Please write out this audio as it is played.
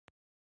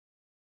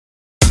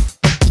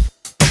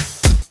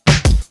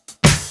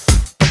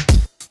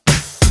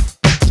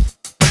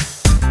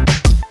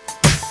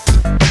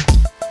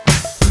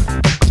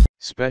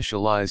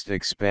Specialized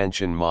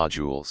expansion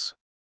modules.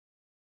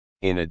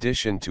 In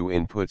addition to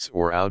inputs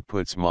or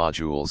outputs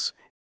modules,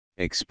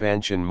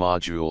 expansion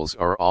modules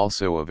are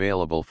also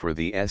available for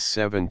the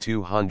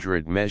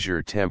S7200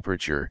 measure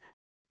temperature,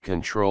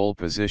 control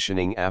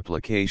positioning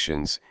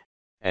applications,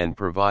 and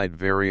provide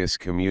various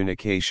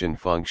communication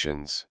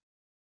functions.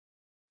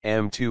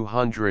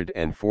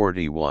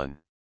 M241.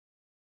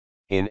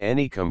 In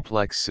any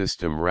complex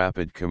system,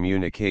 rapid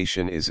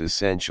communication is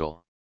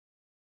essential.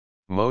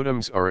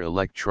 Modems are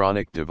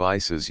electronic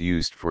devices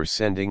used for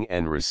sending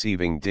and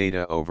receiving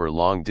data over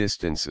long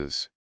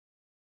distances.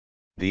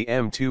 The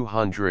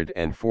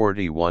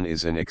M241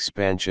 is an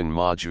expansion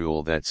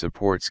module that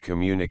supports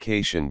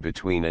communication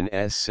between an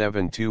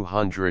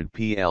S7200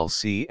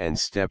 PLC and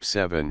Step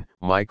 7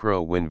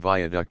 micro-WIN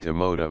viaducta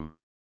modem.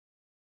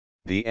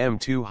 The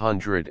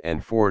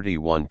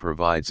M241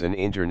 provides an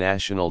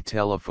international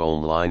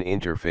telephone line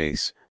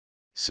interface,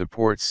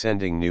 supports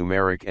sending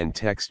numeric and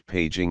text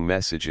paging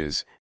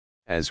messages,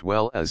 as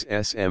well as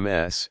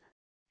SMS,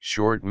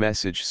 short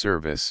message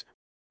service,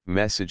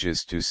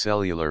 messages to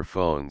cellular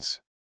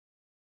phones.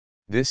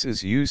 This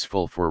is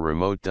useful for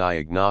remote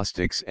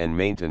diagnostics and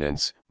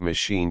maintenance,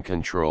 machine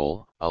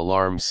control,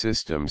 alarm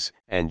systems,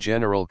 and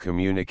general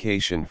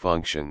communication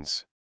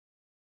functions.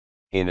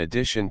 In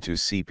addition to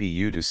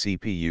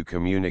CPU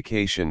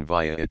communication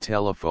via a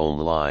telephone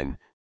line,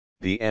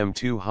 the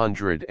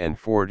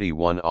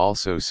M241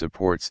 also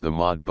supports the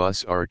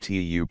Modbus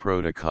Rtu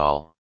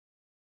Protocol.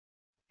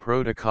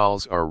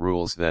 Protocols are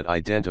rules that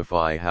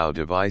identify how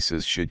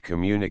devices should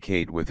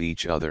communicate with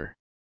each other.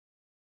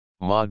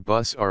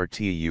 Modbus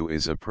Rtu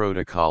is a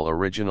protocol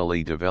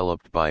originally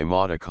developed by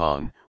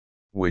Modicon,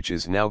 which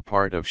is now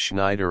part of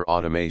Schneider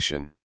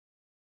Automation.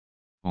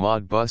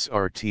 Modbus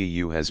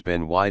Rtu has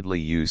been widely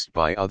used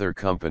by other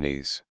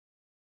companies.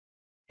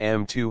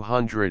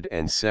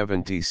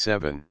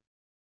 M277.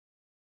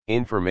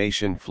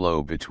 Information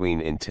flow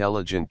between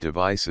intelligent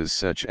devices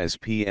such as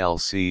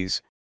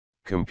PLCs,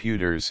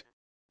 computers,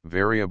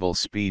 variable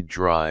speed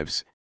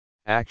drives,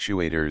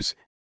 actuators,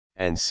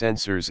 and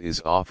sensors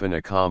is often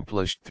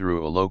accomplished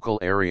through a local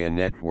area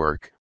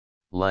network,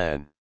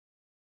 LAN.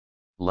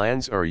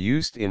 LANs are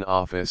used in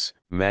office,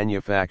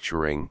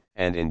 manufacturing,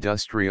 and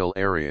industrial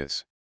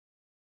areas.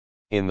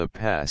 In the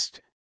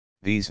past,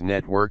 these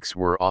networks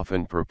were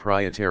often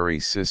proprietary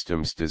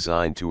systems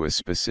designed to a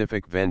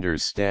specific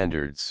vendor's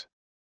standards.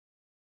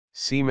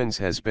 Siemens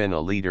has been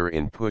a leader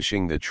in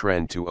pushing the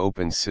trend to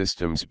open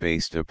systems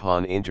based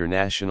upon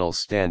international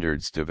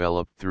standards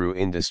developed through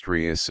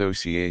industry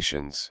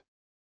associations.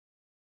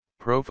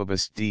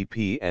 Profibus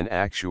DP and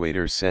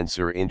Actuator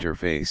Sensor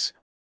Interface,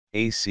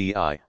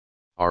 ACI,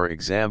 are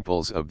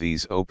examples of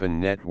these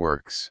open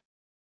networks.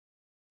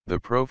 The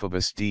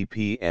Profibus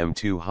DP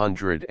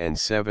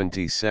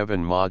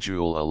M277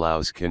 module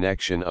allows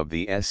connection of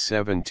the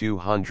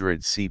S7200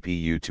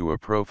 CPU to a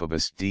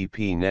Profibus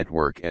DP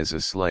network as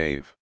a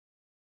slave.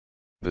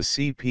 The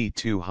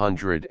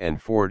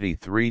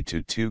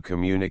CP243-2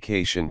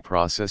 communication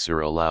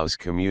processor allows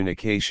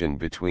communication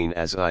between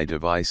ASI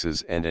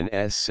devices and an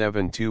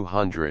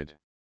S7200.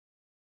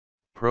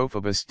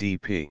 Profibus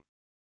DP.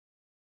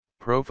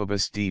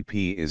 Profibus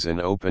DP is an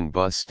open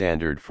bus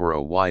standard for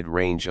a wide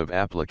range of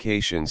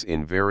applications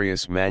in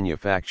various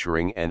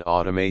manufacturing and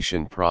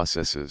automation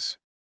processes.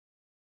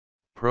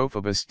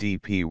 Profibus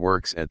DP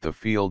works at the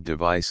field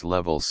device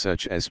level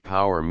such as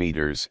power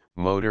meters,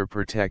 motor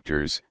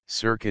protectors,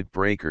 circuit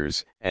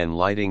breakers, and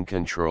lighting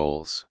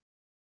controls.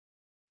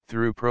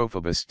 Through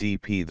Profibus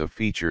DP, the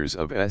features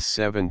of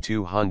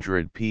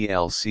S7200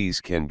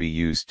 PLCs can be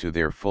used to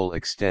their full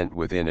extent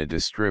within a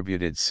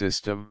distributed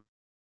system.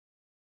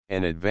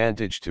 An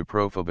advantage to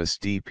Profibus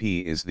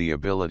DP is the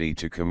ability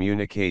to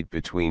communicate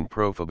between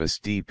Profibus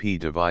DP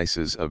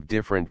devices of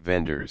different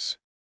vendors.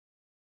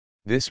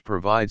 This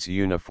provides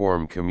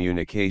uniform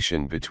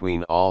communication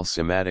between all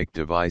SIMATIC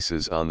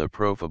devices on the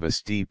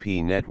Profibus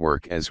DP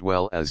network as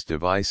well as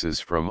devices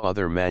from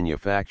other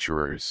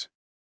manufacturers.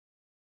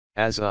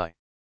 ASI.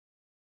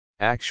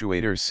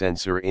 Actuator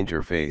Sensor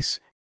Interface,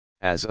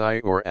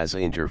 ASI or ASA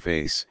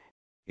interface,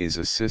 is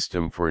a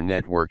system for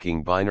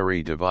networking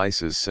binary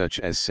devices such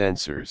as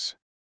sensors.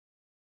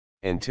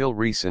 Until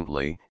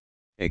recently,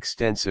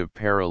 extensive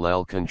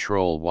parallel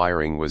control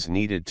wiring was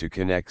needed to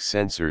connect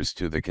sensors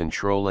to the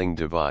controlling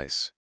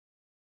device.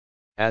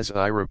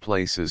 ASI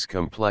replaces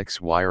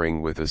complex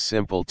wiring with a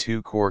simple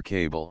two-core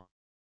cable.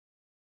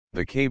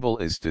 The cable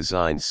is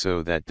designed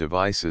so that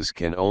devices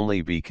can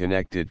only be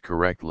connected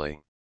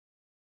correctly.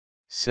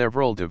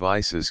 Several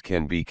devices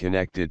can be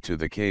connected to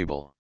the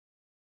cable.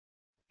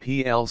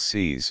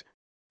 PLCs,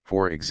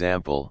 for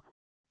example,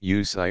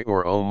 use I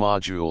or O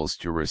modules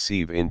to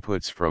receive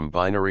inputs from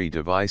binary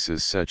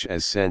devices such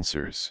as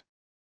sensors.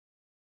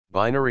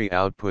 Binary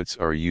outputs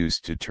are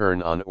used to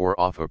turn on or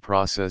off a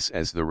process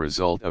as the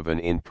result of an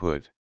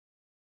input.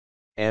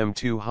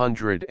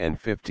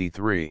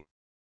 M253.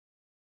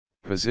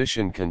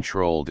 Position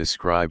control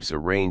describes a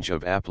range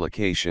of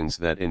applications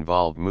that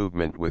involve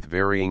movement with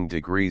varying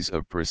degrees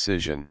of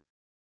precision.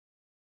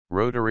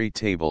 Rotary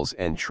tables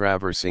and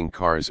traversing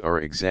cars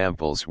are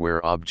examples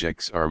where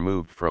objects are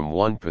moved from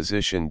one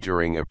position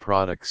during a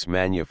product's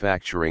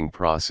manufacturing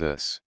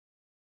process.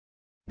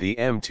 The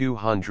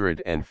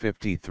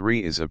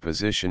M253 is a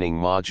positioning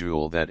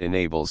module that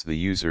enables the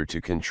user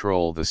to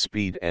control the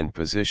speed and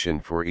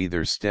position for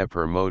either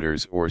stepper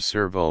motors or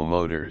servo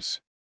motors.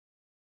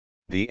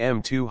 The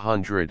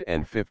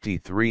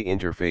M253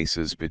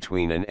 interfaces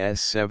between an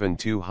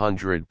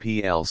S7200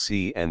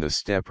 PLC and the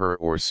stepper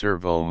or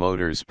servo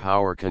motor's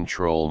power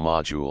control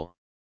module.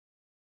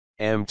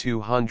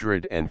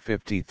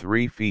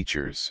 M253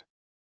 features.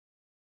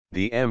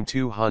 The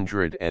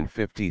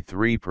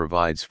M253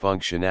 provides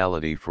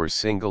functionality for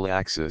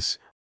single-axis,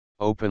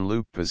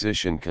 open-loop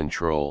position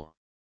control.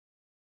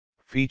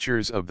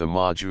 Features of the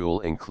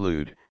module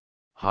include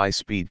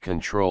high-speed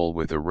control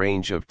with a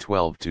range of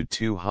 12 to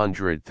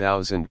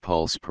 200,000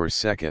 pulse per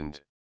second,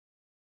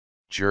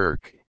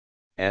 jerk,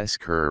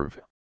 S-curve,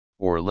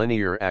 or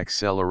linear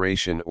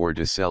acceleration or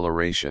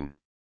deceleration.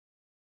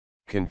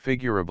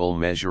 Configurable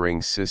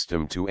measuring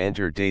system to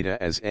enter data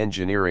as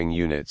engineering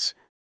units,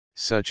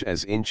 such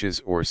as inches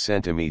or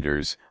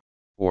centimeters,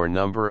 or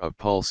number of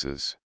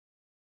pulses.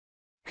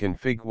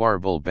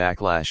 Configurable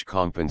backlash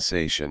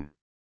compensation.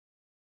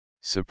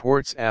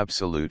 Supports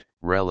absolute,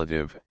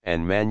 relative,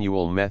 and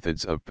manual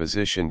methods of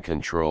position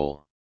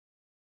control.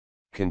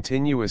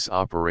 Continuous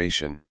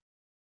operation.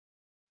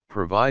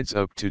 Provides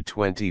up to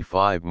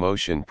 25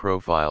 motion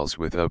profiles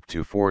with up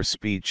to 4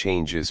 speed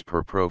changes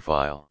per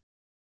profile.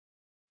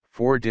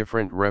 4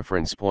 different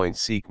reference point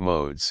seek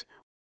modes,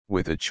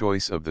 with a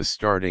choice of the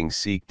starting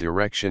seek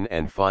direction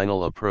and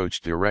final approach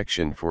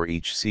direction for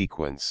each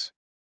sequence.